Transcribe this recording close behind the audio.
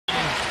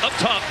up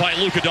top by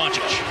Luka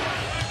Doncic.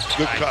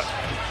 Good cut.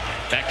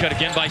 Back cut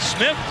again by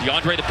Smith.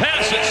 DeAndre the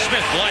pass, and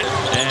Smith glided.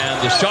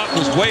 And the shot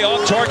was way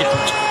off target.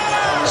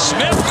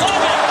 Smith,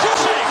 nice.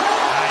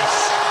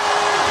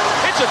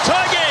 It's a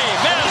tie game.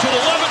 Mavs with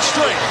 11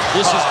 straight.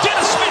 This is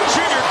Dennis Smith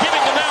Jr.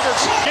 giving the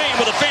Mavericks game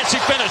with a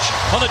fancy finish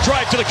on the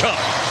drive to the cup.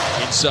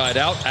 Inside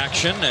out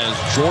action as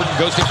Jordan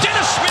goes to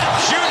Dennis Smith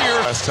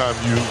Jr. Last time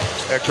you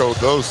echoed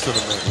those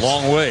sentiments.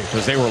 Long way,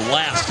 because they were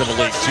last in the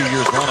league 2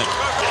 years running.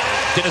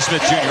 Dennis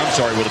Smith Jr., I'm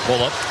sorry, with a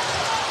pull-up.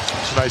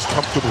 It's a nice,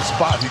 comfortable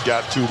spot he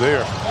got to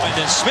there. And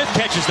then Smith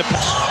catches the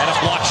pass, and a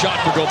block shot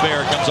for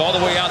Gobert. Comes all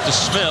the way out to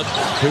Smith,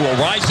 who will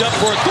rise up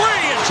for a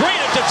three and drain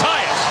it to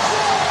tie it.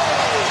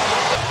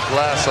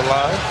 Glass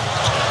alive.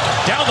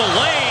 Down the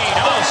lane.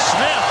 Oh,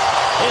 Smith.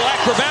 A little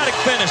acrobatic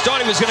finish.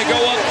 Thought he was going to go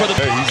up for the...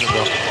 Hey, he's in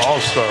the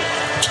all-star.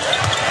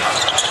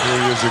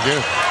 Here he is again.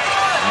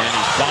 And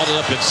he's fouled it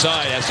up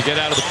inside. Has to get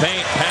out of the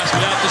paint. Passed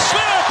it out to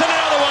Smith. And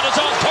another one is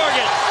on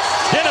target.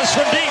 Dennis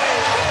from deep.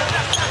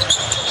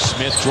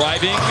 Smith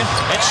driving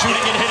and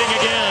shooting and hitting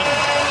again.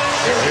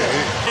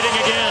 Hitting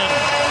again.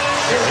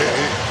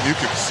 You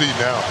can see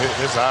now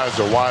his eyes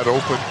are wide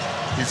open.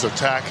 He's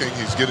attacking.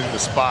 He's getting the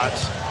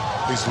spots.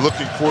 He's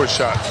looking for a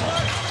shot.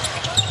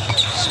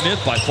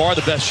 Smith, by far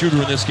the best shooter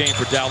in this game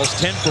for Dallas.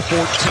 10 for 14.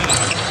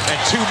 And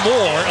two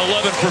more.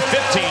 11 for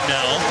 15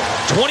 now.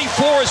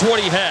 24 is what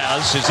he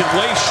has. Is it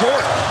way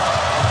short?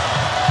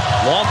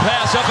 Long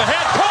pass up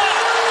ahead.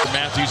 Caught!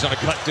 Matthews on a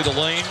cut through the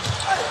lane.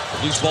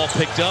 Loose ball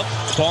picked up.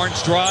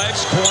 Barnes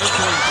drives. Corner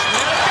three.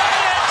 Smith got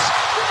it!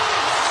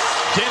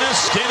 Dennis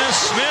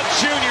Smith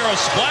Jr. A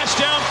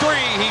splashdown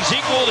three. He's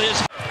equaled his...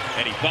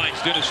 And he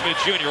finds Dennis Smith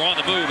Jr. on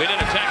the move in an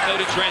attack mode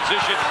in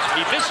transition.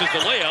 He misses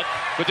the layup,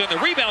 but then the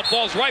rebound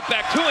falls right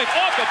back to him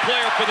off a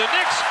player for the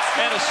Knicks,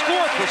 and a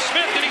score for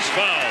Smith, and he's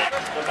fouled.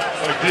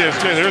 Like Diaz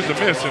said, there's the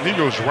miss, and he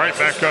goes right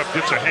back up,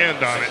 gets a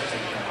hand on it,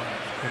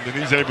 and then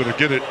he's able to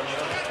get it.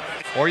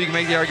 Or you can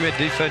make the argument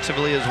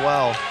defensively as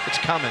well. It's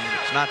coming.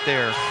 It's not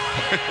there.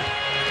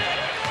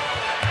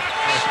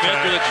 Smith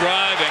with a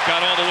drive and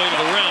got all the way to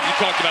the rim. You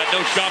talked about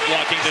no shot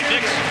blocking. The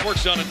Knicks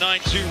works on a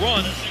 9-2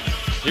 run.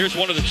 Here's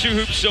one of the two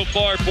hoops so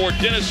far for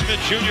Dennis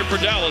Smith Jr.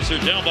 for Dallas. They're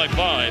down by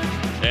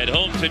 5 at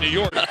home to New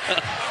York.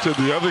 To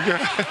the other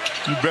guy,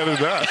 you better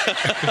not.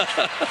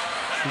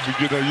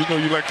 You know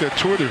you like that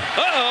Twitter.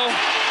 Uh-oh.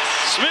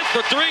 Smith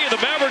for three, and the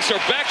Mavericks are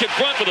back in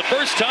front for the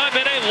first time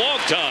in a long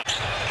time.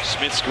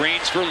 Smith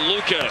screens for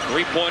Luka.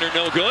 Three-pointer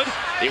no good.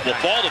 It will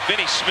fall to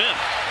Finney Smith.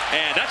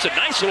 And that's a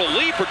nice little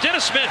lead for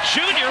Dennis Smith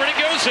Jr., and it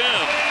goes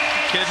in.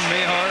 Kidding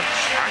me, Hart?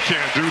 I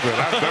can't do that.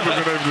 I've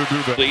never been able to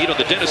do that. Lead on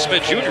the Dennis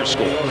Smith Jr.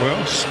 score.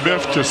 Well,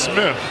 Smith to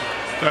Smith,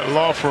 that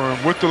law firm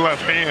with the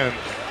left hand.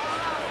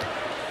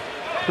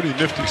 Pretty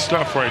nifty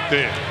stuff right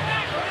there.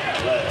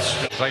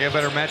 Looks like I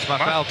better match my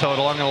foul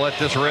total. I'm going to let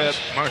this rip.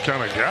 My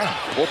kind of guy.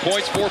 4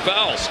 points, 4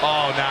 fouls.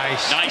 Oh,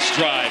 nice. Nice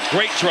drive.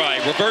 Great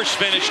drive. Reverse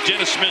finish,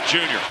 Dennis Smith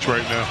Jr.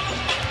 Right now.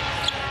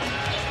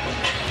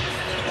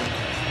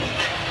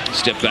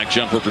 Step back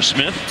jumper for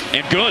Smith,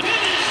 and good.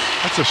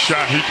 That's a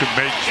shot he can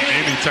make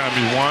anytime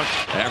he wants.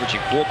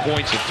 Averaging 4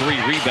 points and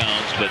 3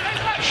 rebounds, but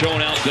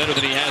showing out better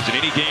than he has in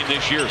any game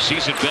this year.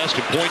 Season best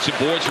in points and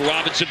boards for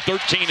Robinson,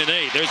 13 and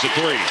 8. There's a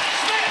 3.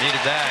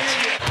 Needed that.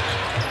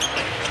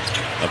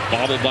 A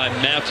bobble by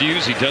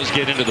Matthews. He does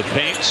get into the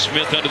paint.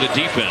 Smith under the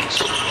defense.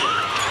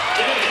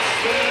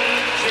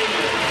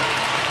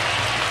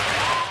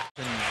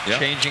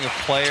 Changing of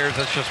players,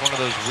 that's just one of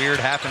those weird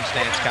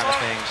happenstance kind of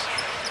things.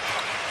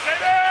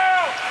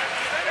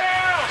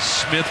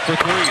 Smith for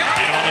 3,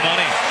 and on the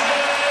money.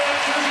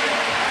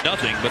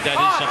 Nothing, but that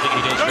is something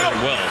he does very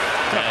well.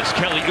 As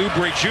Kelly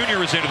Oubre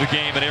Jr. is into the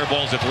game and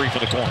airballs a 3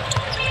 from the corner.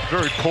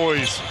 Very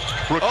poised.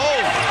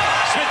 Oh!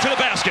 Smith to the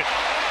basket.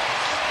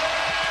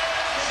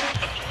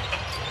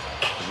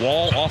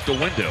 Wall off the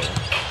window.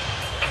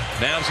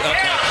 Mavs up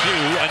by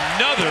 2.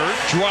 Another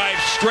drive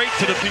straight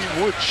to the team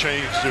would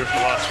change their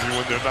philosophy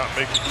when they're not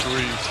making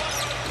threes.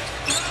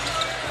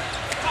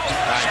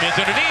 Smith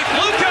underneath.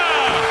 Luka!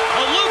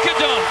 A Luka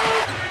dunk!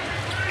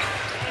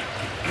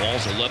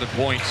 Wall's 11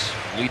 points,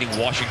 leading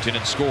Washington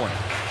in scoring.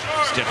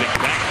 Stepping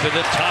back to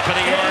the top of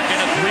the arc,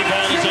 and a 3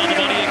 ball is on the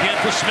money again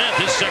for Smith,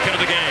 his second of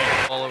the game.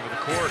 All over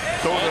the court.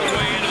 All the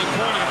way into the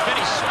corner.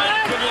 Finney Smith,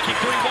 good-looking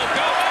 3 ball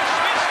go.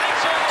 Smith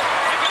sneaks over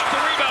and got the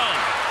rebound.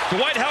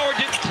 Dwight Howard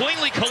didn't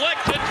cleanly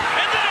collect it,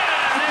 and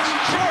then it's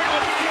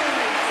Jordan.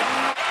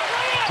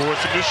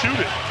 Force him to shoot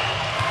it.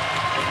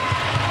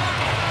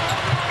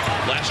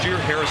 Last year,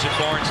 Harrison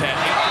Barnes had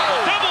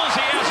 8 doubles.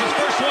 He has his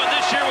first one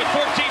this year with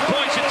 14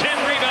 points and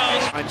 10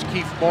 rebounds. Finds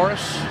Keith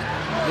Morris,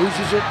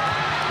 loses it.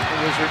 The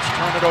Wizards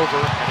turn it over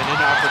at an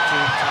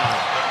inopportune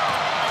time.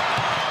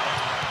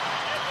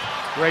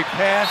 Great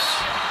pass,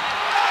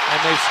 and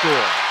they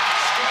score.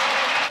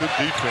 Good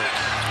defense.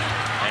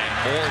 And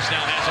Morris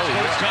now has his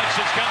first touch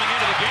since coming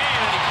into the game,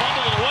 and he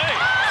fumbled it away.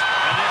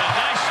 And then a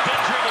nice spin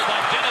dribble by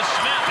Dennis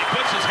Smith. He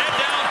puts his head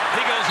down,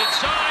 he goes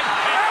inside,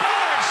 and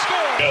Barnes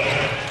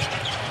scores!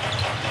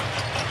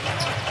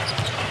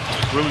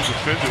 Really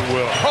defended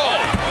well. Oh,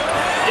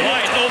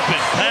 wide open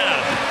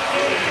path.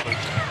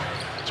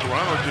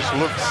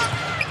 looks,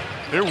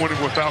 they're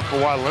winning without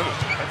Kawhi Leonard.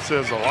 That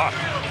says a lot.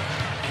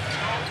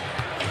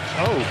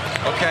 Oh,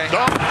 okay.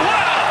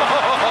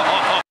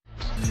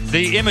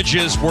 The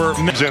images were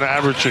And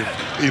averaging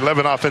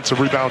 11 offensive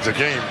rebounds a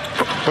game.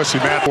 Especially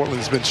Matt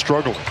Portland's been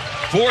struggling.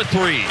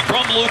 4-3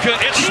 from Luka.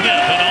 It's Smith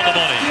and on the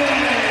money.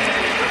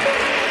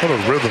 What a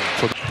rhythm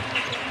for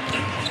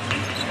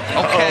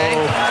Okay.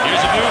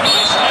 Here's a move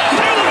by Smith to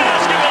the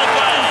basketball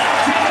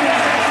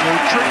foul. no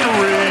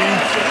trickery.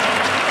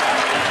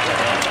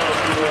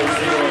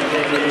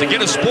 To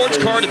get a sports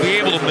car to be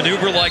able to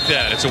maneuver like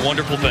that, it's a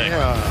wonderful thing.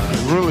 Yeah,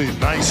 really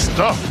nice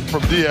stuff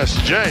from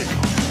DSJ.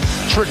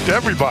 Tricked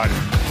everybody.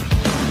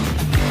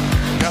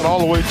 Got all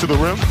the way to the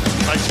rim.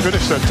 Nice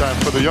finish that time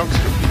for the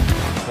youngster.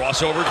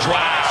 Crossover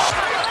drive.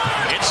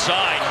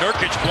 Inside,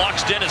 Nurkic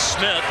blocks Dennis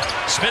Smith.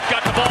 Smith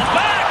got the ball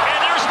back, and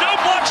there's no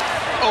blocks.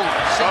 Oh,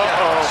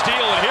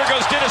 steal, and here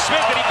goes Dennis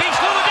Smith, and he beats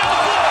Lillard down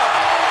the floor.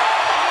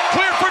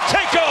 Clear for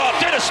takeoff,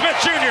 Dennis Smith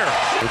Jr.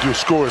 Would you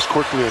score as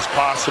quickly as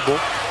possible?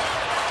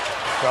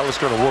 Dallas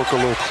going to work a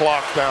little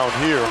clock down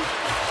here,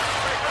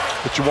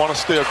 but you want to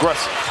stay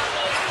aggressive.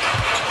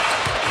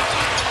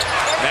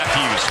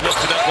 Matthews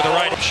lifts it up with a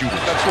right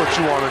shooter. That's what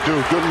you want to do.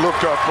 Good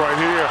look up right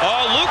here.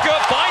 Oh, Luka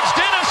finds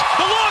Dennis.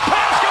 The long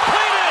pass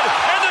completed,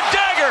 and the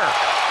dagger.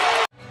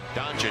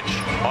 Doncic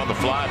on the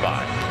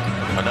flyby.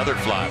 Another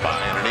flyby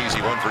and an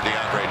easy one for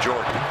DeAndre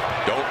Jordan.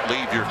 Don't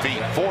leave your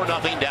feet.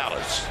 4-0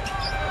 Dallas.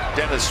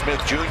 Dennis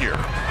Smith Jr.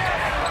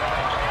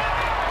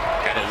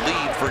 And a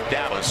lead for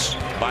Dallas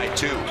by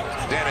 2.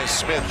 Dennis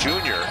Smith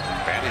Jr.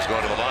 And he's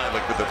going to the line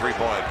looking at the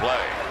three-point play.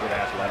 Good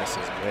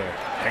athleticism there.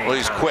 Well,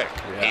 he's quick.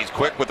 Yeah. He's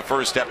quick with the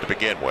first step to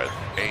begin with.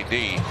 AD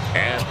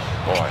and,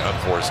 boy,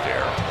 unforced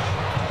error.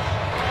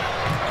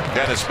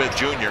 Dennis Smith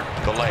Jr.,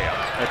 the layup.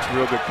 That's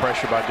real good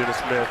pressure by Dennis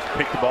Smith.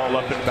 Picked the ball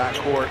up in the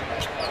backcourt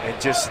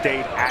and just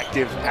stayed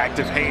active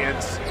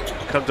hands.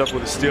 Comes up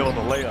with a steal on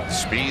the layup.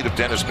 Speed of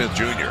Dennis Smith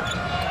Jr.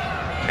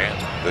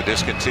 And the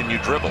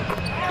discontinued dribble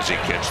as he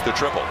gets the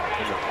triple.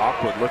 And an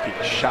awkward looking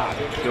shot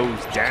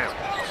goes down.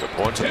 So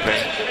points in the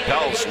paint.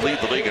 Pels lead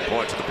the league in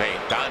points in the paint.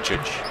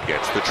 Doncic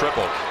gets the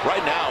triple.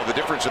 Right now, the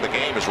difference in the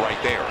game is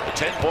right there. A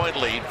 10-point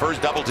lead,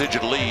 first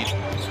double-digit lead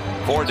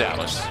for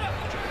Dallas.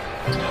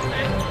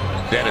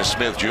 Dennis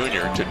Smith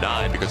Jr. to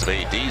 9 because of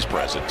AD's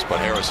presence, but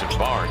Harrison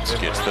Barnes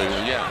gets the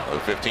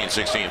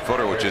 15-16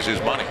 footer, which is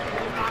his money.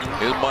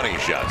 His money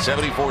shot,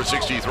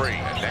 74-63.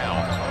 And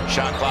now,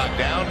 shot clock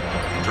down.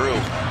 Drew,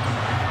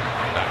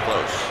 not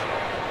close.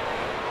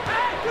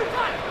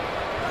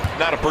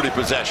 Not a pretty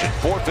possession.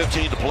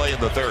 4:15 to play in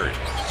the third.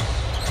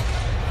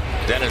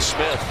 Dennis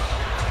Smith,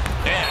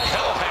 and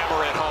he'll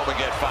hammer it home and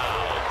get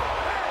fouled.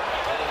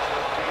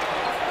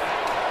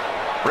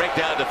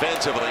 Breakdown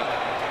defensively.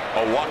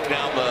 A walk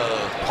down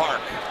the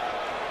park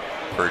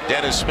for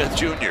Dennis Smith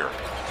Jr.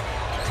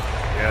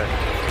 Yeah.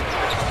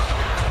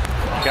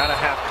 You got to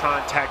have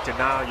contact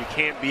denial. You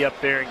can't be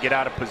up there and get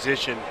out of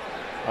position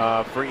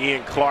for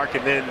Ian Clark,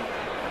 and then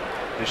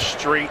the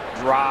straight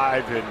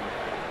drive and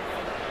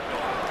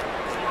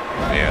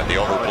the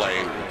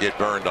overplay, get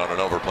burned on an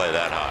overplay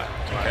that high.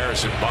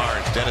 Harrison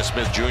Barnes, Dennis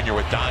Smith Jr.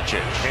 with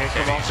Doncic. Can't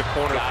come off the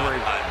corner three.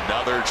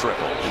 Another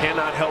triple.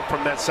 Cannot help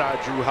from that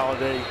side, Drew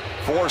Holiday.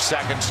 4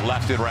 seconds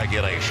left in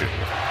regulation.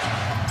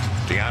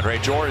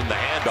 DeAndre Jordan, the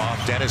handoff.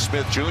 Dennis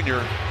Smith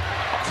Jr.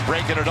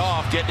 breaking it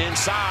off, getting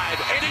inside,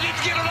 and he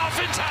didn't get it off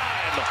in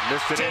time.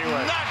 Missed it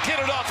anyway. Did not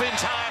get it off in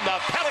time. The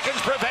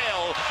Pelicans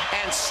prevail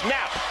and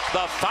snap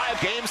the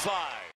 5-game slide.